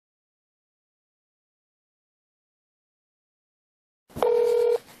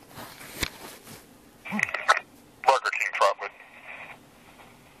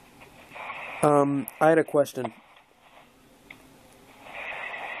I had a question.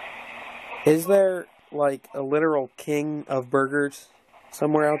 Is there, like, a literal king of burgers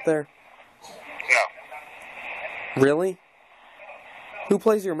somewhere out there? No. Really? Who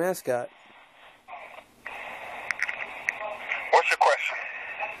plays your mascot? What's your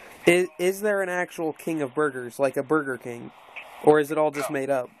question? Is there an actual king of burgers, like a Burger King? Or is it all just made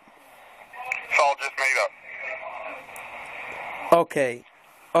up? It's all just made up. Okay.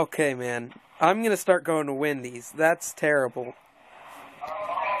 Okay, man. I'm gonna start going to Wendy's. That's terrible.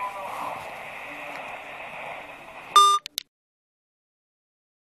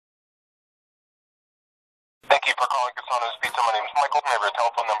 Thank you for calling Casano's Pizza. My name is Michael. I have a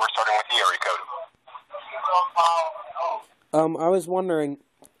telephone number starting with the area code. I was wondering,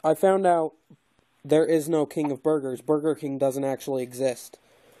 I found out there is no king of burgers. Burger King doesn't actually exist.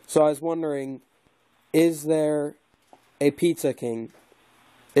 So I was wondering, is there a Pizza King?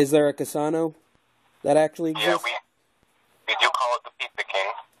 Is there a Casano that actually exists? Yeah, we do call it the Pizza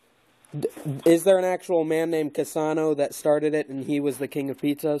King. Is there an actual man named Casano that started it and he was the king of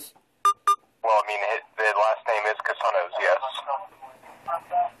pizzas? Well, I mean, the last name is Casano's, yes.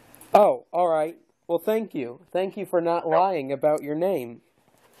 Oh, alright. Well, thank you. Thank you for not lying about your name.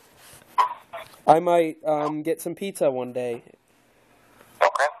 I might get some pizza one day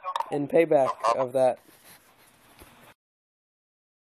Okay. in payback of that.